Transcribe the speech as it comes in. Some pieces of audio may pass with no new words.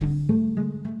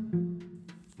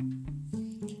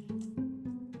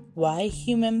Why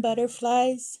human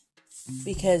butterflies?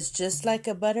 Because just like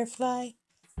a butterfly,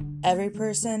 every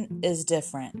person is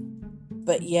different,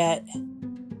 but yet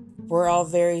we're all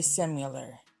very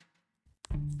similar.